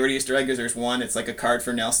 My favorite Easter egg is there's one, it's like a card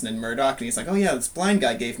for Nelson and Murdoch, and he's like, oh yeah, this blind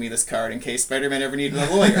guy gave me this card in case Spider-Man ever needed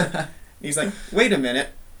a lawyer. He's like, wait a minute,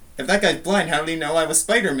 if that guy's blind, how did he know I was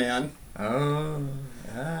Spider-Man? Oh,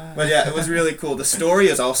 But yeah, it was really cool. The story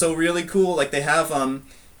is also really cool. Like, they have,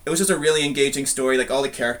 it was just a really engaging story. Like, all the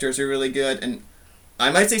characters are really good, and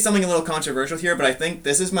I might say something a little controversial here, but I think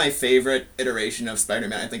this is my favorite iteration of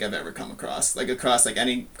Spider-Man I think I've ever come across. Like, across, like,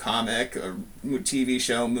 any comic or TV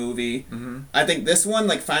show, movie. Mm-hmm. I think this one,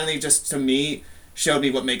 like, finally just, to me, showed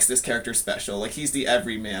me what makes this character special. Like, he's the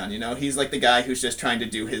everyman, you know? He's, like, the guy who's just trying to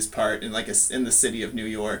do his part in, like, in the city of New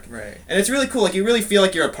York. Right. And it's really cool. Like, you really feel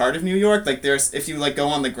like you're a part of New York. Like, if you, like, go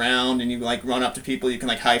on the ground and you, like, run up to people, you can,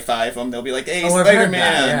 like, high-five them. They'll be like, hey,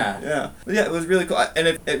 Spider-Man! Yeah. But yeah, it was really cool. And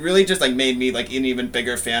it really just, like, made me, like, an even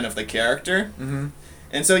bigger fan of the character. Mm-hmm.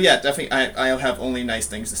 And so, yeah, definitely, I'll have only nice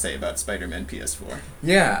things to say about Spider-Man PS4.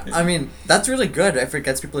 Yeah, I mean, that's really good if it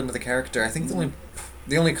gets people into the character. I think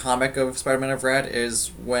the only comic of Spider-Man I've read is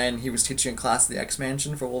when he was teaching a class at the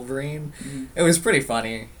X-Mansion for Wolverine. Mm-hmm. It was pretty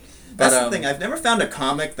funny. That's the thing. I've never found a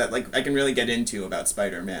comic that, like, I can really get into about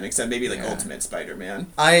Spider-Man, except maybe, like, Ultimate Spider-Man.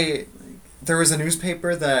 There was a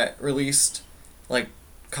newspaper that released, like,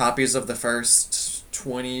 copies of the first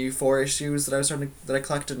 24 issues that I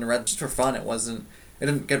collected and read just for fun. It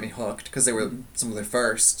didn't get me hooked because they were some of the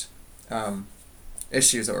first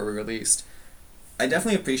issues that were released. I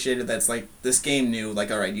definitely appreciated that it's like, this game knew,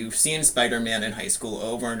 like, alright, you've seen Spider-Man in high school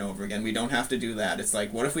over and over again. We don't have to do that. It's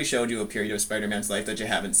like, what if we showed you a period of Spider-Man's life that you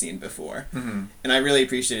haven't seen before? Mm-hmm. And I really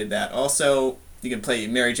appreciated that. Also, you can play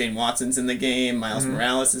Mary Jane Watson's in the game. Miles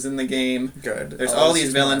Morales is in the game. Good. There's all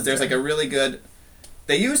these villains. There's, like, a really good...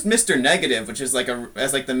 They used Mr. Negative, which is, like,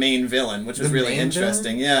 as the main villain, which was really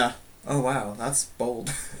interesting. Yeah. Oh, wow. That's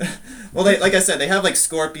bold. Well, like I said, they have, like,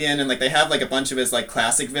 Scorpion, and, like, they have, like, a bunch of his, like,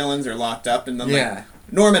 classic villains are locked up, and then, like,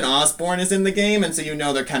 Norman Osborn is in the game, and so you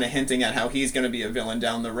know they're kind of hinting at how he's going to be a villain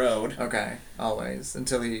down the road. Okay. Always.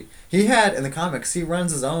 Until he had, in the comics, he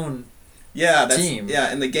runs his own team.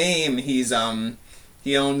 Yeah, in the game, he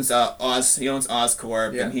owns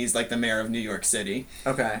Oscorp, and he's, like, the mayor of New York City.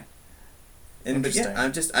 Okay. And, but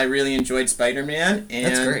yeah, I really enjoyed Spider-Man, and...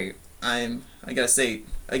 That's great. I gotta say,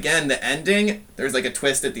 again, the ending, there's like a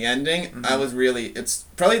twist at the ending. Mm-hmm. It's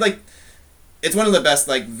probably like, it's one of the best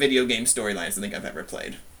like video game storylines I think I've ever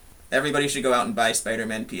played. Everybody should go out and buy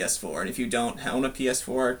Spider-Man PS4, and if you don't own a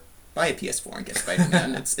PS4, buy a PS4 and get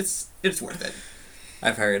Spider-Man. it's worth it.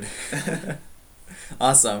 I've heard.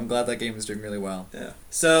 Awesome. I'm glad that game is doing really well. Yeah.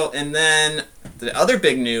 So, and then the other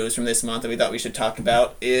big news from this month that we thought we should talk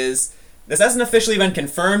about is, this hasn't officially been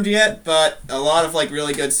confirmed yet, but a lot of like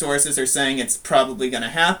really good sources are saying it's probably going to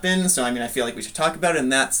happen. So, I mean, I feel like we should talk about it,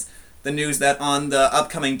 and that's the news that on the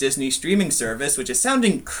upcoming Disney streaming service, which is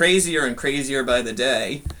sounding crazier and crazier by the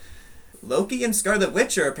day, Loki and Scarlet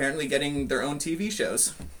Witch are apparently getting their own TV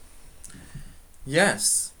shows.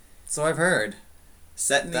 Yes. So I've heard.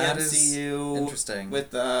 Set in the That MCU. is interesting.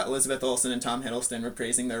 With Elizabeth Olsen and Tom Hiddleston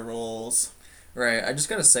reprising their roles. Right. I just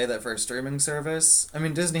gotta say that for a streaming service, I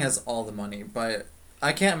mean, Disney has all the money, but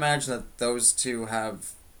I can't imagine that those two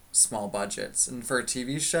have small budgets. And for a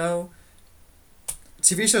TV show,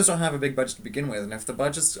 TV shows don't have a big budget to begin with, and if the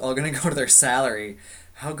budget's all gonna go to their salary,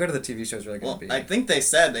 how good are the TV shows really gonna be? I think they've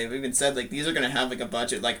even said, like, these are gonna have, like, a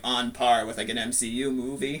budget, like, on par with, like, an MCU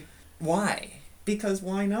movie. Why? Because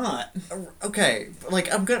why not? Okay,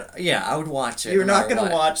 like, I would watch it. You're not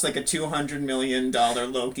gonna watch, like, a $200 million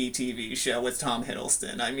Loki TV show with Tom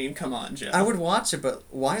Hiddleston. I mean, come on, Joe. I would watch it, but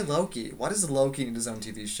why Loki? Why does Loki need his own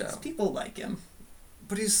TV show? People like him.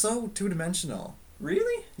 But he's so two-dimensional.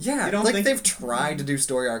 Really? Yeah, you don't like, think... they've tried to do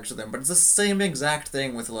story arcs with him, but it's the same exact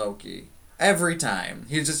thing with Loki. Every time.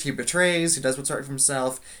 He betrays, he does what's right for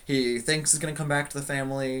himself, he thinks he's gonna come back to the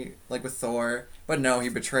family, like with Thor, but no, he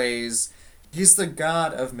betrays. He's the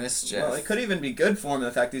god of mischief. Well, it could even be good for him,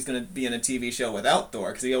 the fact that he's going to be in a TV show without Thor,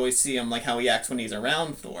 because you always see him, like, how he acts when he's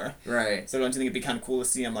around Thor. Right. So don't you think it'd be kind of cool to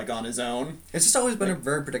see him, like, on his own? It's just always been a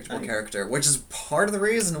very predictable character, which is part of the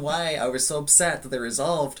reason why I was so upset that they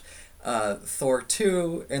resolved Thor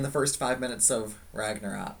 2 in the first 5 minutes of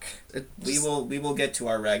Ragnarok. We will get to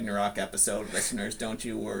our Ragnarok episode, listeners, don't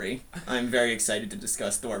you worry. I'm very excited to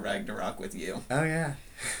discuss Thor Ragnarok with you. Oh, yeah.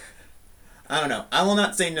 I don't know. I will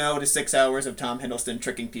not say no to 6 hours of Tom Hiddleston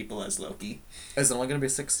tricking people as Loki. Is it only going to be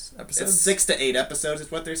 6 episodes? It's 6 to 8 episodes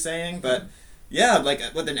is what they're saying, but yeah, like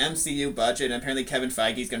with an MCU budget, and apparently Kevin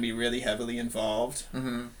Feige's going to be really heavily involved.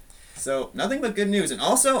 Mm-hmm. So, nothing but good news. And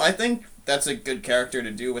also, I think that's a good character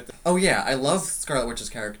to do with... Oh yeah, I love Scarlet Witch's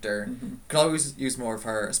character. Mm-hmm. Could always use more of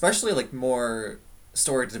her, especially like more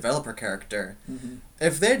story to develop her character. Mm-hmm.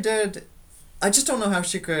 If they did... I just don't know how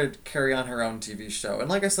she could carry on her own TV show. And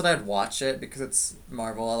like I said, I'd watch it because it's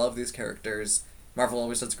Marvel. I love these characters. Marvel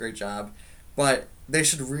always does a great job. But they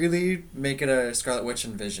should really make it a Scarlet Witch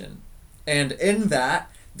and Vision. And in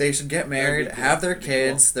that, they should get married, cool. have their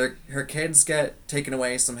kids, her kids get taken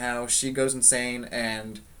away somehow, she goes insane,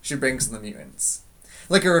 and she brings in the mutants.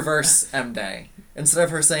 Like a reverse M-Day. Instead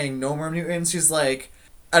of her saying no more mutants, she's like...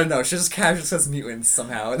 I don't know, she just casually says mutants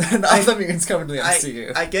somehow, and then all the mutants come into the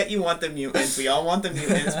MCU. I get you want the mutants, we all want the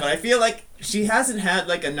mutants, but I feel like she hasn't had,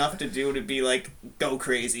 like, enough to do to be, like, go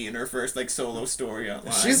crazy in her first, like, solo story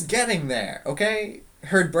outline. She's getting there, okay?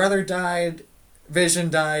 Her brother died, Vision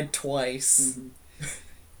died twice.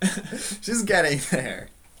 Mm-hmm. She's getting there.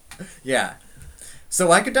 Yeah.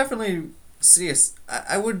 So I could definitely see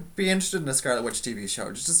I would be interested in a Scarlet Witch TV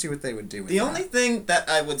show, just to see what they would do with the that. only thing that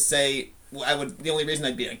I would say... the only reason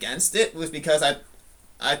I'd be against it was because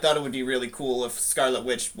I thought it would be really cool if Scarlet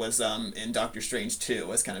Witch was in Doctor Strange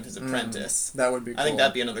 2 as kind of his apprentice. That would be cool. I think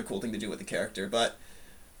that'd be another cool thing to do with the character, but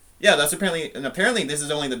yeah, that's apparently this is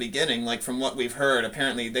only the beginning. Like, from what we've heard,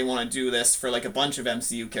 apparently they want to do this for like a bunch of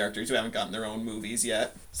MCU characters who haven't gotten their own movies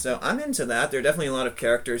yet. So I'm into that. There are definitely a lot of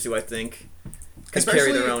characters who I think could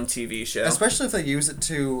carry their own TV show. Especially if they use it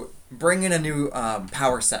to bring in a new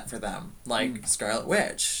power set for them, like Scarlet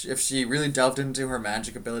Witch. If she really delved into her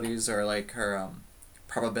magic abilities, or like her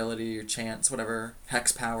probability or chance, whatever,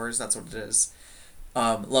 hex powers, that's what it is.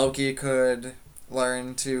 Loki could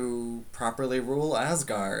learn to properly rule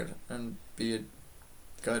Asgard and be a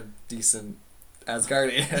good, decent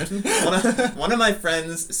Asgardian. One of my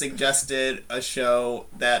friends suggested a show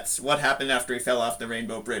that's what happened after he fell off the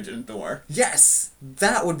Rainbow Bridge in Thor. Yes,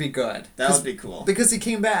 that would be good. That would be cool. Because he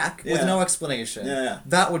came back with no explanation. Yeah.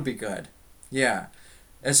 That would be good. Yeah.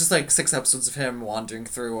 It's just like 6 episodes of him wandering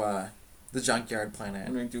through the junkyard planet.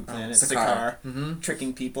 Wandering through planet Sakaar. Sakaar,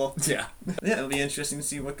 tricking people. Yeah. Yeah, it'll be interesting to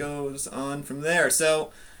see what goes on from there.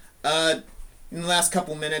 So, in the last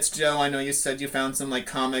couple minutes, Joe, I know you said you found some, like,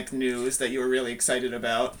 comic news that you were really excited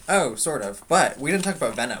about. Oh, sort of. But we didn't talk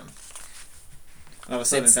about Venom. I was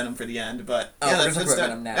saving Venom for the end, but... Oh, yeah, we're going to talk about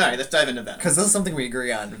Venom now. Alright, let's dive into Venom. Because this is something we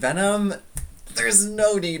agree on. Venom, There's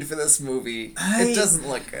no need for this movie. It doesn't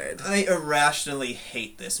look good. I irrationally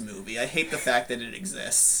hate this movie. I hate the fact that it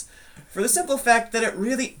exists. For the simple fact that it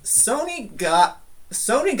really... Sony got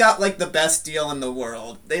like the best deal in the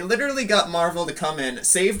world. They literally got Marvel to come in,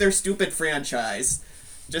 save their stupid franchise,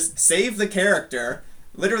 just save the character.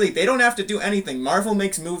 Literally, they don't have to do anything. Marvel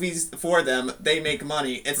makes movies for them. They make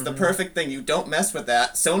money. It's the perfect thing. You don't mess with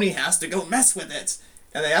that. Sony has to go mess with it.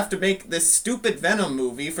 And they have to make this stupid Venom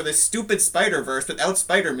movie for this stupid Spider-Verse without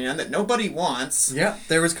Spider-Man that nobody wants. Yeah,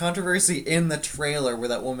 there was controversy in the trailer where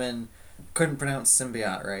that woman couldn't pronounce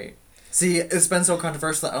symbiote right. See, it's been so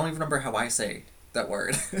controversial that I don't even remember how I say that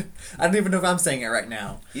word. I don't even know if I'm saying it right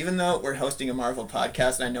now. Even though we're hosting a Marvel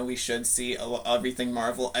podcast, and I know we should see everything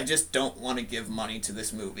Marvel, I just don't want to give money to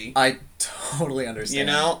this movie. I totally understand.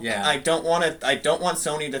 You know? Yeah. I don't want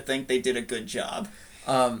Sony to think they did a good job.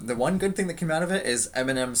 The one good thing that came out of it is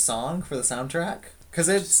Eminem's song for the soundtrack. Because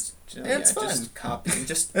it's fun. Just copying.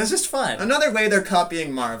 It's just fun. Another way they're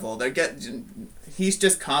copying Marvel. He's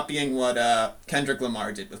just copying what Kendrick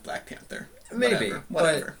Lamar did with Black Panther. Maybe.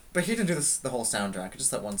 Whatever. But he didn't do the whole soundtrack.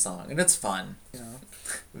 Just that one song. And it's fun. You know?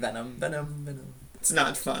 Venom. It's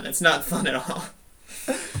not fun. It's not fun at all.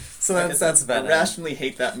 So that's Venom. I rationally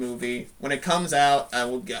hate that movie. When it comes out,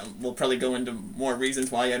 we'll probably go into more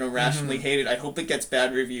reasons why I don't rationally hate it. I hope it gets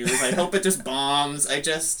bad reviews. I hope it just bombs.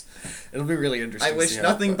 It'll be really interesting. I wish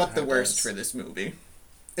nothing but the worst for this movie.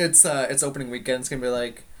 It's opening weekend. It's gonna be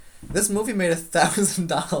like, this movie made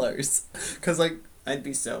 $1,000. Cause like I'd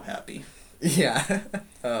be so happy. Yeah.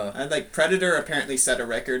 Predator apparently set a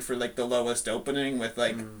record for like the lowest opening with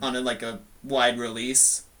on a wide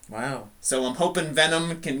release. Wow. So I'm hoping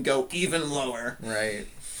Venom can go even lower. Right.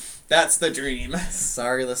 That's the dream.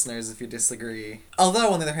 Sorry, listeners, if you disagree.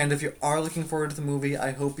 Although, on the other hand, if you are looking forward to the movie,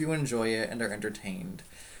 I hope you enjoy it and are entertained.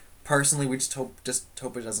 Personally, we just hope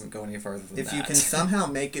it doesn't go any further than that. If you can somehow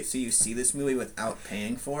make it so you see this movie without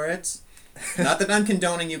paying for it, not that I'm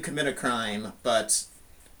condoning you commit a crime, but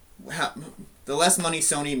the less money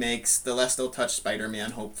Sony makes, the less they'll touch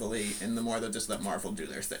Spider-Man, hopefully, and the more they'll just let Marvel do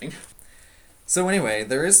their thing. So anyway,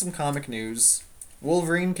 there is some comic news.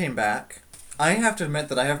 Wolverine came back. I have to admit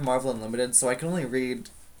that I have Marvel Unlimited, so I can only read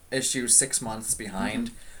issues 6 months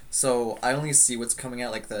behind. So I only see what's coming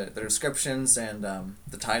out, like the descriptions and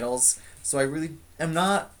the titles. So I really am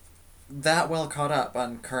not that well caught up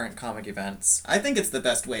on current comic events. I think it's the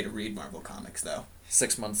best way to read Marvel comics, though.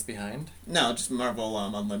 6 months behind? No, just Marvel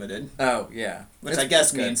Unlimited. Oh, yeah. Which I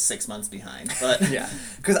guess means 6 months behind, but... Yeah.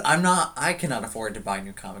 Because I cannot afford to buy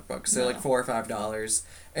new comic books. They're like $4 or $5.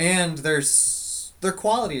 And their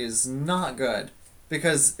quality is not good.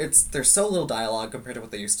 Because there's so little dialogue compared to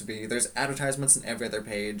what they used to be. There's advertisements in every other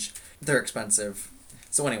page. They're expensive.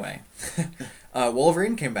 So anyway,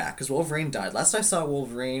 Wolverine came back, because Wolverine died. Last I saw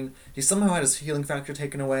Wolverine, he somehow had his healing factor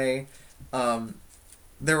taken away.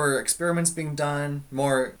 There were experiments being done,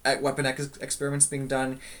 more weapon experiments being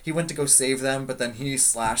done. He went to go save them, but then he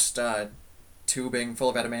slashed tubing full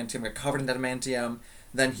of adamantium, got covered in adamantium.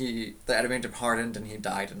 Then the adamantium hardened and he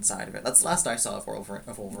died inside of it. That's the last I saw of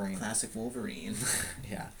Wolverine. Classic Wolverine.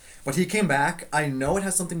 Yeah. But he came back. I know it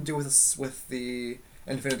has something to do with the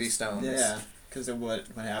Infinity Stones. Yeah, because of what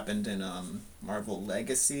happened in Marvel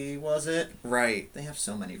Legacy, was it? Right. They have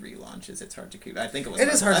so many relaunches, it's hard to keep... I think it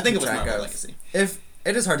was Marvel Legacy.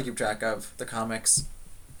 It is hard to keep track of the comics,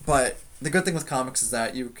 but the good thing with comics is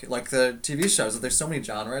that like the TV shows, that there's so many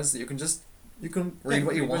genres that you can read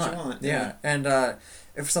what you want. Yeah. And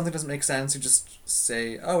if something doesn't make sense, you just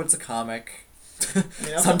say, "Oh, it's a comic."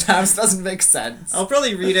 Sometimes it doesn't make sense. I'll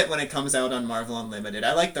probably read it when it comes out on Marvel Unlimited.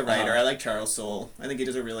 I like the writer. I like Charles Soule. I think he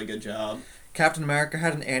does a really good job. Captain America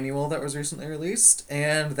had an annual that was recently released,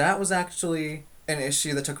 and that was actually an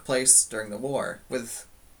issue that took place during the war with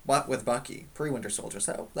Bucky, pre-Winter Soldier,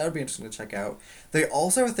 so that would be interesting to check out. They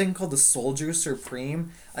also have a thing called the Soldier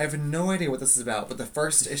Supreme. I have no idea what this is about, but the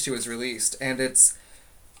first issue is released, and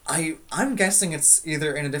I'm guessing it's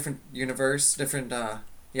either in a different universe,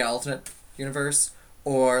 alternate universe,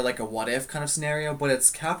 or like a what-if kind of scenario, but it's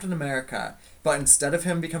Captain America, but instead of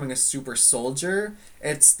him becoming a super soldier,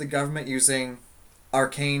 it's the government using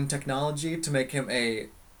arcane technology to make him the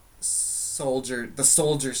Soldier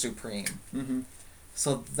Supreme. Mm-hmm.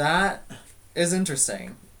 So that is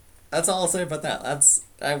interesting. That's all I'll say about that.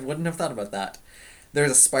 I wouldn't have thought about that.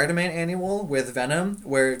 There's a Spider-Man annual with Venom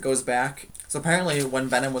where it goes back. So apparently when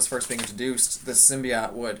Venom was first being introduced, the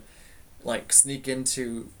symbiote would like sneak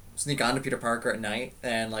onto Peter Parker at night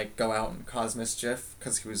and like go out and cause mischief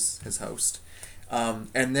because he was his host.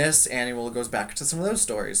 And this annual goes back to some of those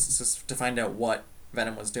stories just to find out what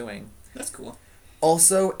Venom was doing. That's cool.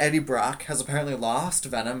 Also, Eddie Brock has apparently lost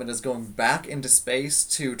Venom and is going back into space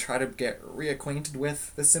to try to get reacquainted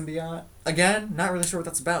with the symbiote. Again, not really sure what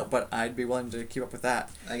that's about, but I'd be willing to keep up with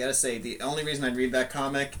that. I gotta say, the only reason I'd read that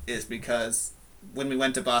comic is because when we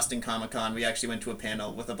went to Boston Comic Con, we actually went to a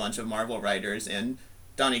panel with a bunch of Marvel writers, and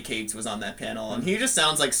Donny Cates was on that panel, and he just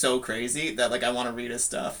sounds like so crazy that like I want to read his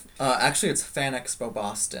stuff. Actually, it's Fan Expo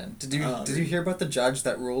Boston. Did you hear about the judge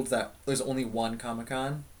that ruled that there's only one Comic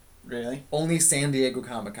Con? Really? Only San Diego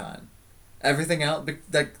Comic Con. Everything else,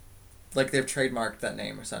 like they've trademarked that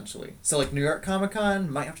name essentially. So like New York Comic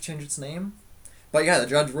Con might have to change its name, but yeah, the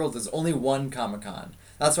judge ruled there's only one Comic Con.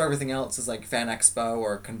 That's why everything else is like Fan Expo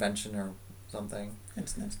or convention or something.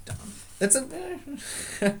 That's dumb. It's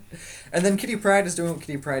a. And then Kitty Pryde is doing what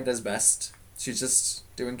Kitty Pryde does best. She's just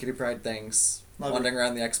doing Kitty Pryde things. Wandering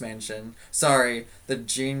around the X-Mansion. Sorry, the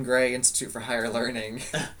Jean Grey Institute for Higher Learning.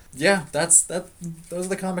 Yeah, those are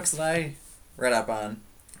the comics that I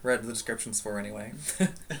read the descriptions for anyway.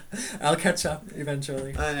 I'll catch up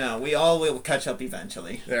eventually. I know, we all will catch up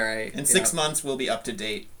eventually. All right. In 6 months, we'll be up to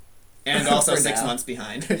date. And also 6 months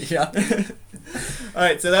behind. Yeah.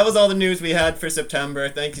 Alright, so that was all the news we had for September.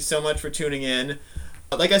 Thank you so much for tuning in.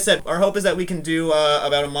 Like I said, our hope is that we can do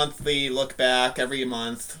about a monthly look back every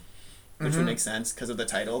month. Which would make sense because of the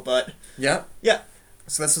title, but... Yep. Yeah.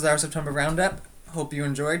 So this was our September Roundup. Hope you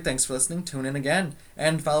enjoyed. Thanks for listening. Tune in again.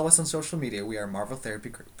 And follow us on social media. We are Marvel Therapy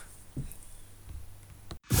Group.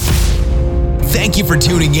 Thank you for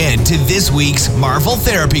tuning in to this week's Marvel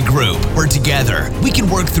Therapy Group, where together we can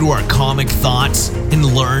work through our comic thoughts and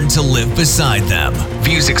learn to live beside them.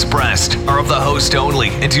 Views expressed are of the host only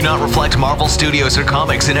and do not reflect Marvel Studios or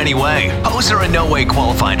comics in any way. Hosts are in no way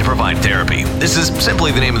qualified to provide therapy. This is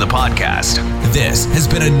simply the name of the podcast. This has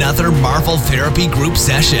been another Marvel Therapy Group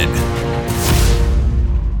session.